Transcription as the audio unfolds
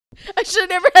I should have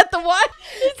never had the watch.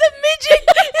 It's a midget.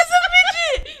 It's a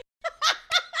midget.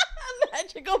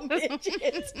 Magical midget.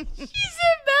 She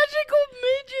said magical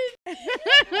midget.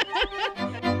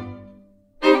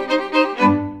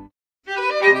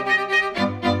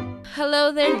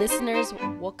 Hello there, listeners.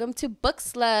 Welcome to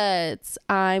BookSluts.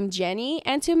 I'm Jenny,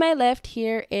 and to my left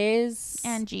here is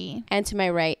Angie, and to my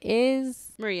right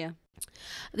is Maria.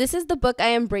 This is the book I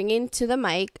am bringing to the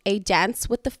mic, A Dance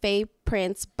with the Fae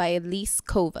Prince by Elise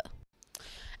Kova.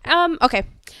 Okay.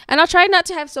 And I'll try not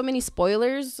to have so many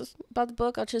spoilers about the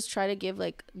book. I'll just try to give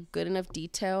like good enough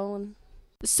detail.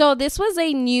 So this was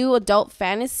a new adult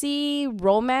fantasy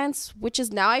romance, which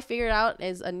is now I figured out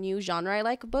is a new genre I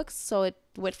like of books. So it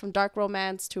went from dark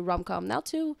romance to rom-com now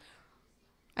to,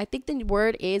 I think the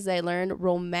word is I learned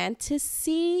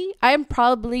romanticy. I'm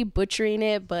probably butchering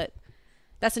it, but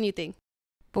that's a new thing.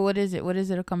 but what is it? What is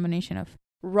it a combination of?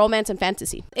 Romance and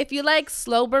fantasy. If you like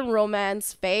slow burn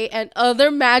romance, fae, and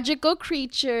other magical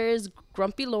creatures,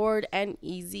 grumpy lord, and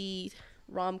easy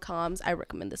rom-coms, I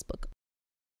recommend this book.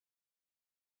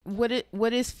 What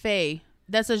is fae?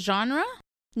 That's a genre?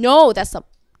 No, that's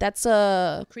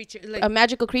a Creature, like, a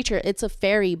magical creature. It's a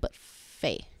fairy, but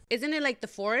fae. isn't it like the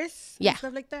forest? Yeah. And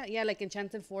stuff like that? Yeah, like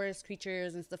enchanted forest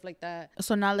creatures and stuff like that.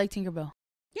 So not like Tinkerbell.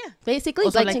 Yeah. Basically,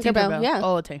 Also like Tinkerbell. Yeah.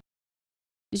 Oh, okay.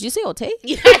 Did you say Ote?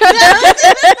 Yeah. I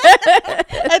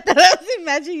thought I was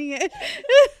imagining it.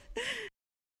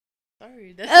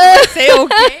 Sorry, that's say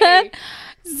okay.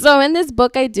 So in this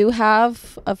book, I do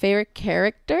have a favorite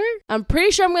character. I'm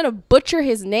pretty sure I'm going to butcher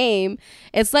his name.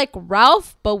 It's like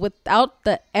Ralph, but without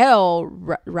the L.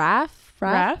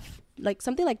 Raph? Like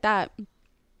something like that.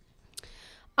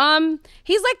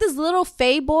 He's like this little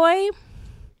fae boy.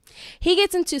 He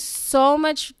gets into so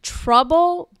much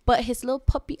trouble, but his little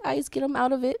puppy eyes get him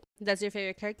out of it. That's your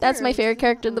favorite character? That's my favorite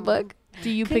character in the book.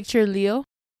 Do you picture Leo?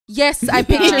 Yes, I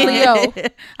picture Leo.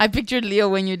 I pictured Leo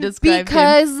when you described him.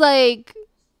 Because like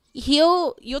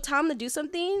you'll tell him to do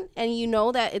something and you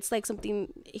know that it's like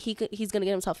something he's gonna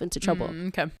get himself into trouble.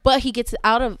 Okay. But he gets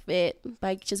out of it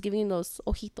by just giving him those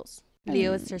ojitos.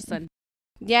 Leo is her son.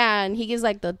 Yeah, and he gives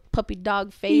like the puppy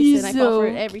dog face, and I fall for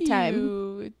it every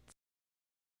time.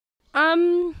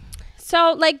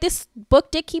 So like this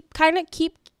book did keep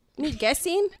me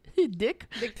guessing. Dick?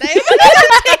 Dick dive?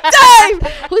 Dick dive!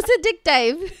 Who's the dick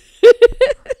dive?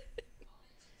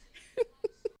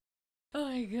 Oh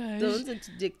my gosh. Don't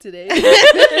into dick today.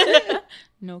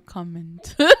 No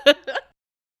comment.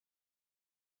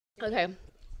 Okay.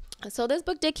 So this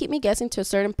book did keep me guessing to a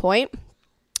certain point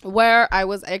where I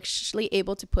was actually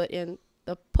able to put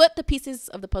the pieces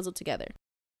of the puzzle together.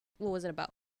 What was it about?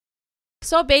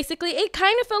 So basically, it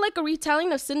kind of felt like a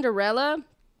retelling of Cinderella.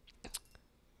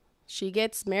 She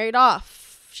gets married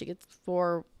off. So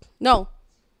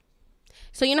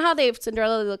you know how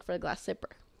Cinderella look for a glass slipper?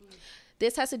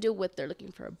 This has to do with they're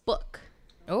looking for a book.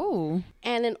 Oh.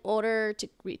 And in order to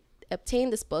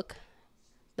obtain this book,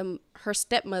 her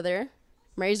stepmother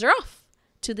marries her off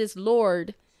to this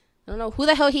lord. I don't know who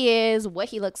the hell he is, what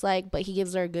he looks like, but he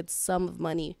gives her a good sum of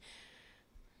money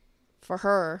for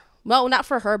her. Well, not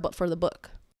for her, but for the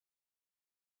book.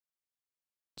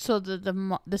 So the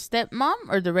stepmom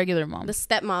or the regular mom? The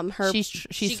stepmom.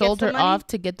 She sold her off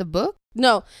to get the book?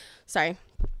 No, sorry.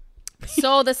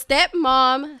 So the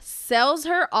stepmom sells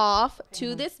her off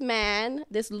to this man,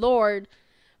 this lord,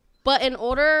 but in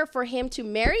order for him to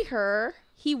marry her,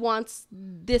 he wants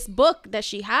this book that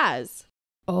she has.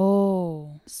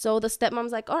 Oh. So the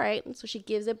stepmom's like, all right. So she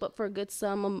gives it, but for a good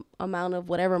sum amount of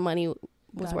whatever money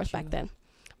was worth back then.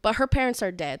 But her parents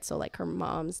are dead. So like her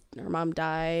mom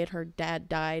died, her dad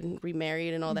died and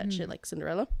remarried and all that shit like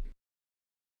Cinderella.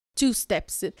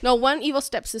 One evil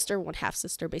stepsister, one half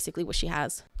sister, basically what she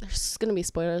has. There's going to be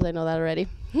spoilers. I know that already.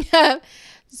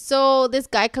 So this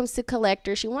guy comes to collect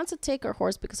her. She wants to take her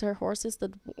horse because her horse is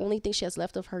the only thing she has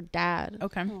left of her dad.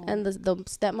 Okay. And the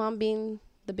stepmom, being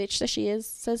the bitch that she is,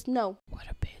 says no. What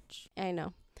a bitch. I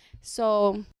know.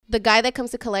 So the guy that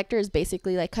comes to collect her is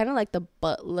basically like kind of like the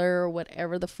butler or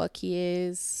whatever the fuck he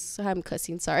is. I'm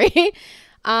cussing, sorry.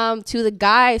 To the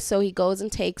guy. So he goes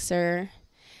and takes her.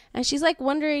 And she's like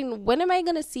wondering, when am I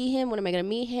going to see him? When am I going to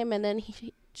meet him? And then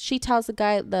she tells the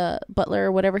guy, the butler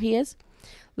or whatever he is,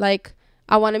 like,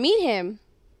 I want to meet him.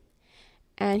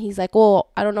 And he's like,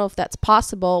 well, I don't know if that's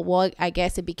possible. Well, I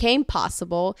guess it became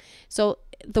possible. So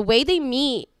the way they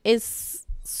meet is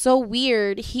so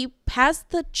weird. He has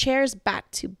the chairs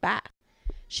back to back.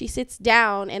 She sits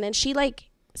down and then she like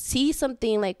see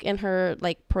something like in her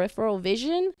like peripheral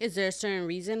vision. Is there a certain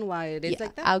reason why it is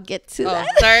like that? I'll get to that.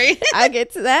 Sorry. I'll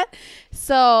get to that.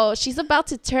 So she's about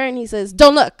to turn. He says,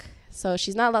 don't look. So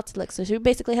she's not allowed to look. So she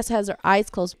basically has her eyes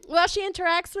closed. Well, she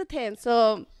interacts with him.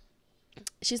 So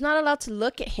she's not allowed to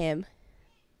look at him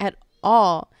at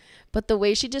all. But the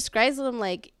way she describes him,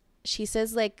 like, she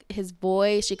says, like, his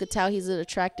voice, she could tell he's an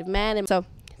attractive man. And so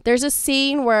there's a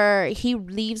scene where he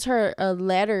leaves her a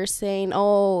letter saying,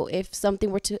 oh, if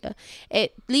something were to...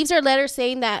 it leaves her a letter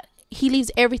saying that he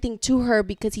leaves everything to her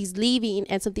because he's leaving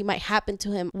and something might happen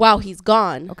to him while he's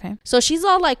gone. Okay. So she's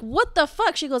all like, what the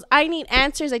fuck? She goes, I need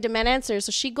answers. I demand answers.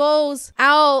 So she goes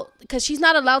out because she's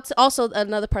not allowed to, also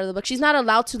another part of the book, she's not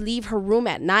allowed to leave her room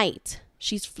at night.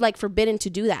 She's like forbidden to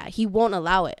do that. He won't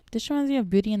allow it. This reminds me of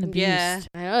Beauty and the Beast. Yeah.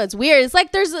 I know, it's weird. It's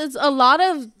like there's a lot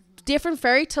of different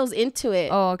fairy tales into it.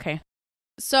 Oh, okay.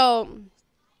 So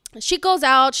she goes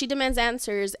out, she demands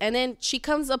answers, and then she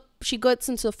comes up, she goes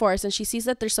into the forest and she sees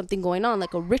that there's something going on,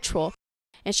 like a ritual.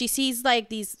 And she sees like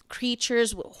these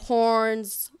creatures with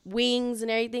horns, wings,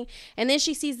 and everything. And then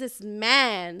she sees this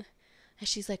man and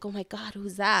she's like, oh my God,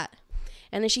 who's that?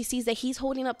 And then she sees that he's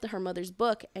holding up her mother's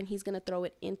book and he's going to throw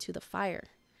it into the fire.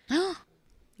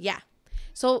 Yeah.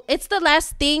 So it's the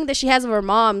last thing that she has of her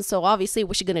mom. So obviously,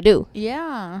 what's she going to do?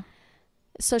 Yeah.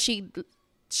 So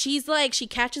she's like, she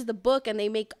catches the book and they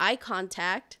make eye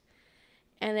contact.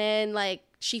 And then like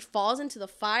she falls into the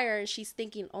fire and she's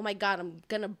thinking, oh my God, I'm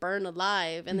going to burn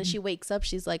alive. And then she wakes up.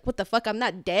 She's like, what the fuck? I'm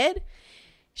not dead.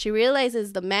 She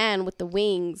realizes the man with the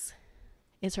wings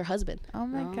is her husband. Oh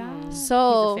my God.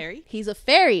 So he's a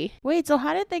fairy. Wait, so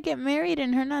how did they get married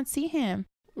and her not see him?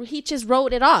 He just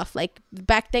wrote it off. Like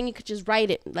back then you could just write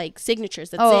it like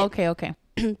signatures. That's it. Okay.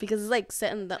 Because it's like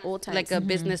set in the old times. Like a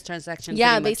business transaction.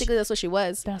 Yeah, basically that's what she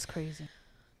was. That's crazy.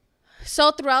 So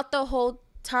throughout the whole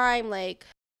time, like,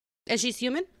 and she's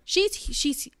human? She's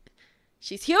human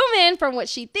from what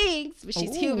she thinks, but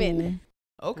she's human.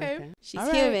 Okay.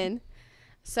 She's human.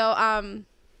 So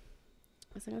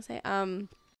what's I gonna say?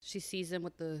 She sees him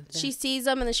with the she sees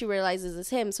him and then she realizes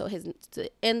it's him. So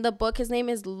in the book his name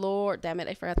is Lord. Damn it,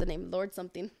 I forgot the name. Lord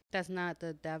something. That's not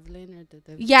the Devlin or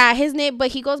the Yeah, his name, but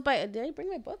he goes by. Did I bring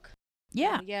my book?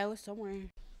 Yeah. Yeah, it was somewhere.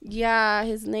 Yeah,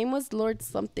 his name was Lord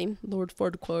something. Lord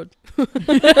Fordquad.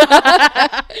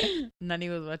 Nani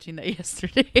was watching that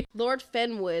yesterday. Lord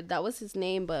Fenwood, that was his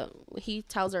name, but he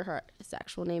tells her his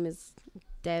actual name is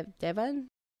Devian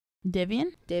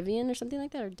or something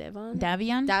like that, or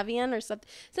Davian or something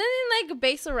like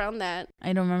based around that.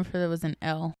 I don't remember if there was an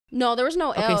L. No, there was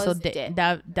no L. Okay, so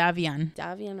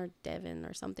Davian or Devin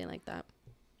or something like that.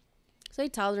 So he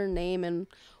tells her name and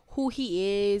who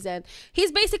he is, and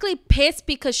he's basically pissed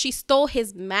because she stole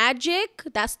his magic.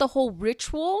 That's the whole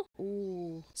ritual.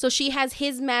 Ooh. So she has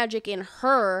his magic in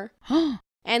her.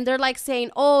 And they're like saying,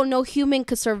 oh, no human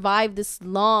could survive this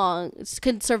long,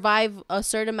 could survive a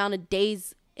certain amount of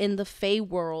days in the Fae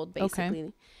world, basically.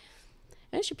 Okay.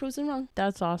 And she proves him wrong.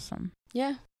 That's awesome.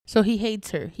 Yeah. So he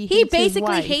hates her. He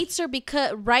basically hates her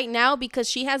because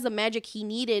she has the magic he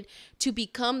needed to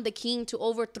become the king, to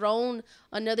overthrow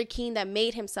another king that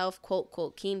made himself quote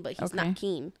quote king, but he's not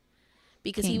king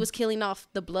because he was killing off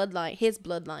his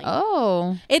bloodline.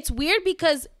 Oh, it's weird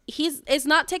because it's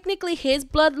not technically his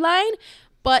bloodline,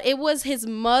 but it was his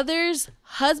mother's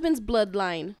husband's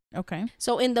bloodline. Okay.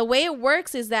 So in the way it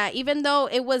works is that even though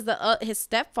it was his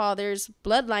stepfather's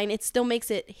bloodline, it still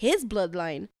makes it his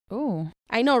bloodline. Oh,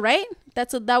 I know, right?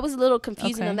 That was a little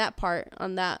confusing on that part.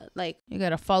 On that, like, you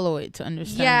gotta follow it to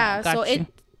understand. Yeah, so it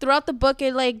throughout the book,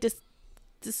 it like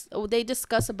they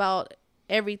discuss about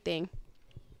everything.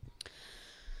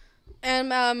 And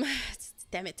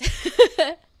damn it.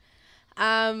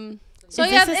 So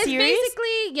yeah, it's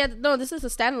basically this is a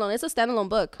standalone. It's a standalone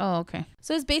book. Oh, okay.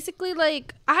 So it's basically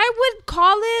like I would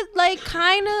call it like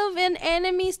kind of an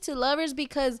enemies to lovers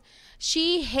because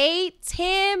she hates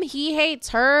him, he hates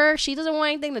her. She doesn't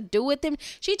want anything to do with him.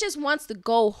 She just wants to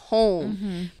go home.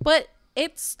 Mm-hmm. But they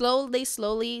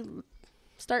slowly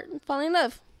start falling in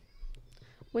love,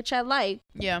 which I like.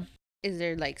 Yeah. Is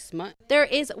there like smut? There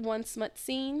is one smut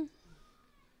scene.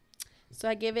 So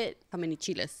I give it how many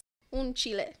chiles? Un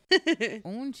chile.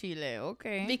 Un chile,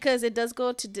 okay. Because it does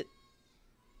go to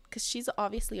because she's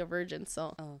obviously a virgin,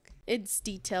 so it's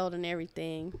detailed and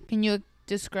everything. Can you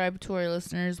describe to our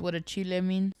listeners what a chile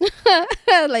means?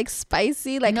 Like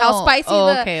spicy, like how spicy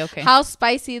how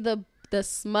spicy the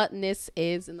smutness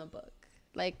is in the book,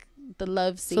 like the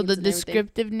love scenes. So the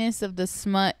descriptiveness of the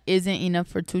smut isn't enough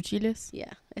for 2 chiles?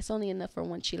 Yeah, it's only enough for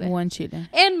 1 chile. 1 chile.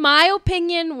 In my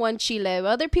opinion, 1 chile.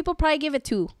 Other people probably give it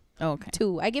 2. Oh, okay.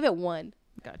 2. I give it 1.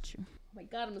 Got you. Oh my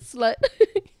God, I'm a slut.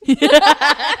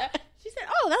 She said,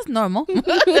 "Oh, that's normal."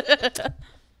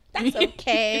 That's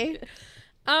okay.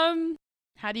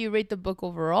 How do you rate the book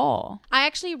overall? I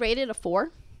actually rated a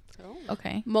 4. Oh.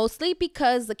 Okay. Mostly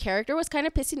because the character was kind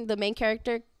of pissing, the main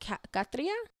character,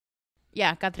 Katria?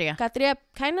 Yeah, Katria. Katria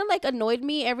kind of like annoyed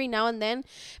me every now and then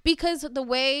because the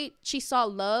way she saw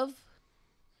love,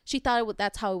 she thought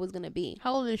that's how it was going to be.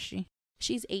 How old is she?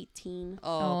 She's 18.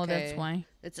 Oh, okay. That's why.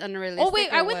 It's unrealistic. Oh,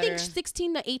 wait, I would what, think or-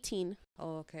 16 to 18.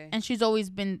 Oh, okay. And she's always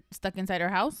been stuck inside her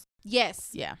house? Yes.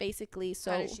 Yeah. Basically. How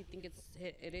So does she think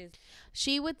it is?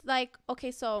 she would like,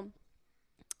 okay, so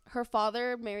her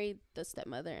father married the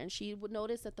stepmother, and she would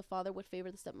notice that the father would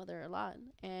favor the stepmother a lot,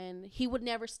 and he would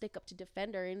never stick up to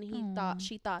defend her. And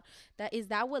she thought that is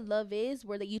that what love is,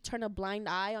 where that you turn a blind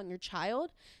eye on your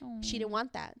child. She didn't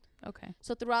want that. Okay.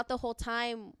 So throughout the whole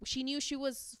time, she knew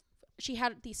she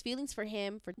had these feelings for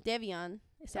him, for Devion.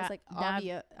 It sounds like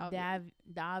Davion.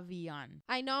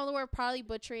 I know we're probably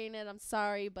butchering it. I'm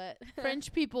sorry, but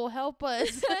French people, help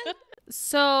us.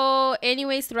 so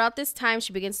anyways, throughout this time,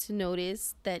 she begins to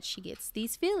notice that she gets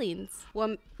these feelings.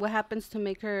 What happens to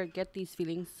make her get these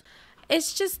feelings?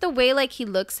 It's just the way like he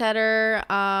looks at her,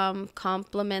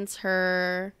 compliments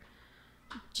her,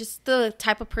 just the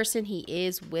type of person he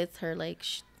is with her, like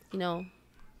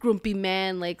grumpy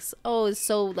man, like is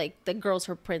so like the girl's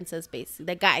her princess, basically.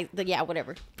 The guy,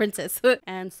 whatever, princess.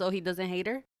 And so he doesn't hate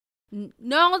her?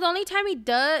 No, the only time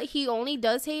he only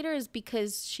does hate her is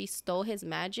because she stole his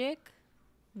magic.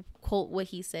 Quote what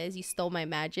he says: "You stole my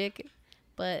magic,"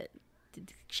 but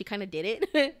she kind of did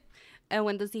it. And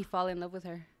when does he fall in love with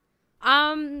her?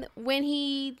 When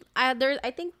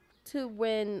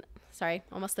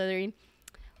almost stuttering.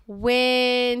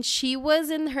 When she was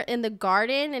in the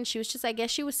garden, and she was just, I guess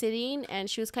she was sitting and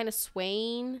she was kind of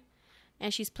swaying,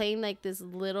 and she's playing like this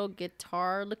little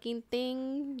guitar looking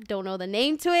thing, don't know the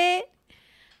name to it,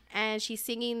 and she's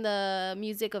singing the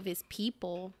music of his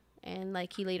people, and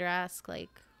like he later asked, like,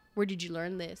 where did you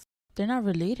learn this? They're not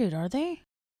related, are they?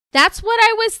 That's what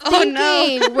I was thinking.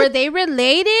 Oh, no. Were they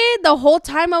related? The whole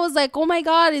time I was like, oh my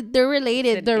god, they're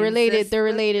related. They're related. They're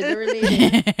related. They're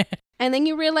related. And then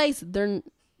you realize they're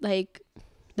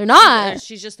not.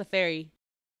 She's just a fairy.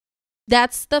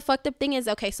 That's the fucked up thing is,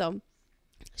 okay, so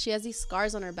she has these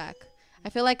scars on her back. I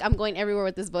feel like I'm going everywhere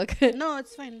with this book. No,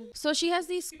 it's fine. So she has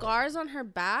these scars on her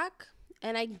back,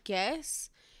 and I guess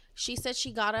she said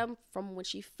she got them from when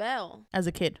she fell As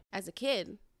a kid.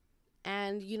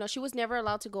 And, she was never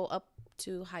allowed to go up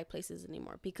to high places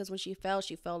anymore because when she fell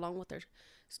along with her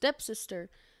stepsister.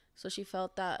 So she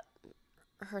felt that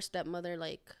her stepmother,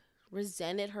 like,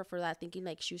 resented her for that, thinking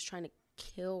like she was trying to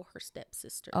kill her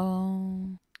stepsister.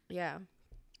 Oh. Yeah.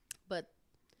 But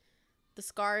the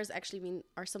scars actually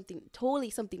are something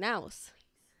else.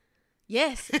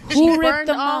 Yes. Who She ripped burned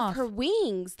them off off? her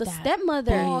wings, the That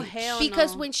stepmother. bitch. Oh, hell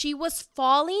because no. when she was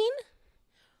falling,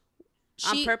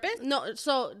 On purpose? No,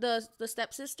 so the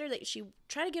stepsister, that she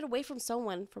tried to get away from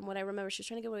someone, from what I remember. She was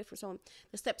trying to get away from someone.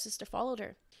 The stepsister followed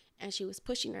her, and she was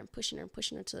pushing her and pushing her and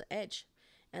pushing her to the edge.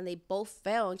 And they both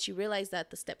fell, and she realized that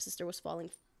the stepsister was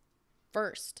falling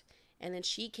first. And then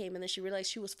she came, and then she realized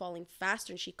she was falling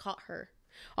faster, and she caught her.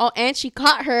 Oh, and she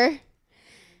caught her.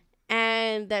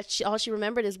 And that all she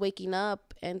remembered is waking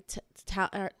up and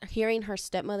hearing her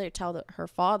stepmother tell her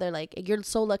father, like, you're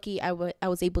so lucky I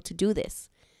was able to do this.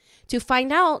 To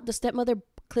find out, the stepmother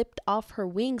clipped off her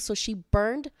wings, so she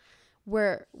burned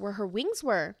where her wings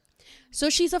were. So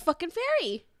she's a fucking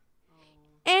fairy.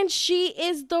 And she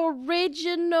is the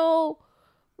original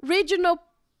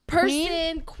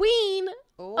person, queen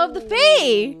of the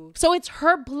Fae. So it's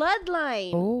her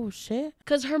bloodline. Oh, shit.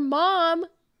 Because her mom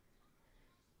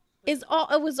was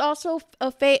also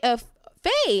a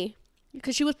Fae.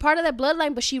 Because she was part of that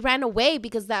bloodline, but she ran away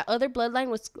because that other bloodline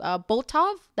was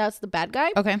Boltov. That's the bad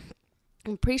guy. Okay.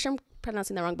 I'm pretty sure I'm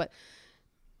pronouncing that wrong, but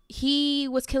he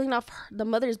was killing off the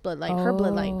mother's bloodline, her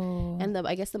bloodline. And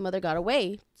I guess the mother got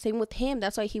away. Same with him.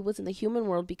 That's why he was in the human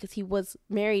world, because he was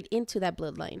married into that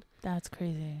bloodline. That's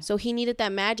crazy. So he needed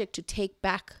that magic to take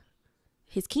back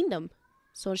his kingdom.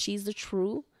 So she's the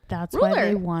true That's ruler. why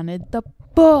they wanted the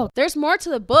book. There's more to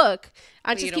the book.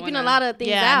 I'm But just you don't keeping a wanna- lot of things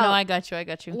Yeah, out. no, I got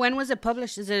you. When was it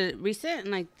published? Is it recent?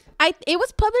 Like, It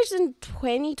was published in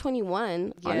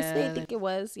 2021. Honestly, I Yeah, think it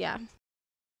was. Yeah. so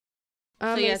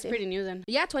let yeah, me it's see. pretty new then.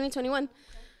 Yeah, 2021.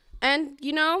 And,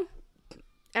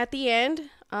 at the end,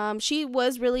 she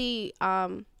was really,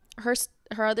 her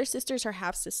other sister's her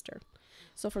half-sister.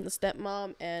 So from the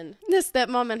stepmom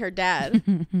and her dad.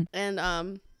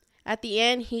 And at the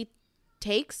end, he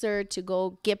takes her to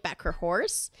go get back her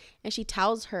horse. And she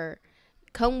tells her,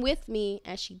 come with me.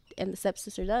 And the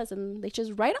stepsister does. And they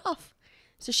just ride off.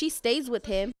 So she stays with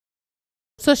him.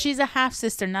 So she's a half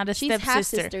sister, not a She's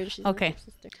stepsister. half-sister. She's Okay. not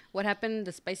half-sister. What happened in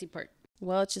the spicy part?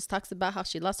 Well, it just talks about how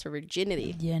she lost her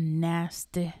virginity. You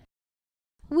nasty.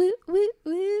 woo, woo,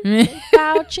 woo.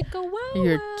 Bow, chicka, wow,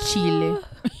 You're wow. Chile.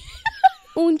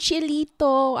 Un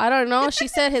chilito. I don't know. She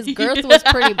said his girth was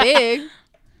pretty big.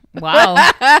 Wow.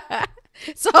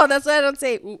 So that's why I don't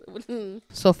say.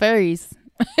 So fairies.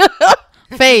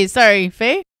 Faye, sorry.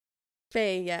 Faye?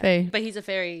 Faye, yeah. Faye. But he's a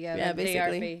fairy. Yeah, Yeah, they are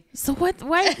basically. fae. So what?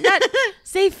 Why not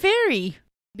say fairy?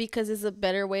 Because it's a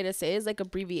better way to say it. It's like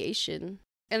abbreviation.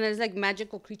 And there's like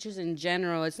magical creatures in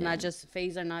general. It's not just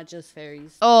faes are not just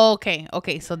fairies. Oh, okay.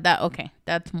 Okay, so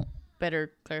that's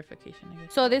better clarification, I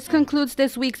guess. So this concludes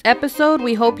this week's episode.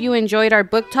 We hope you enjoyed our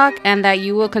book talk and that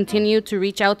you will continue to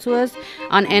reach out to us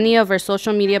on any of our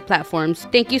social media platforms.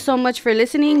 Thank you so much for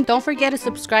listening. Don't forget to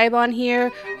subscribe on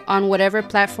here on whatever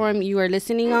platform you are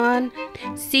listening on.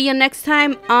 See you next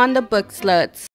time on the Book Sluts.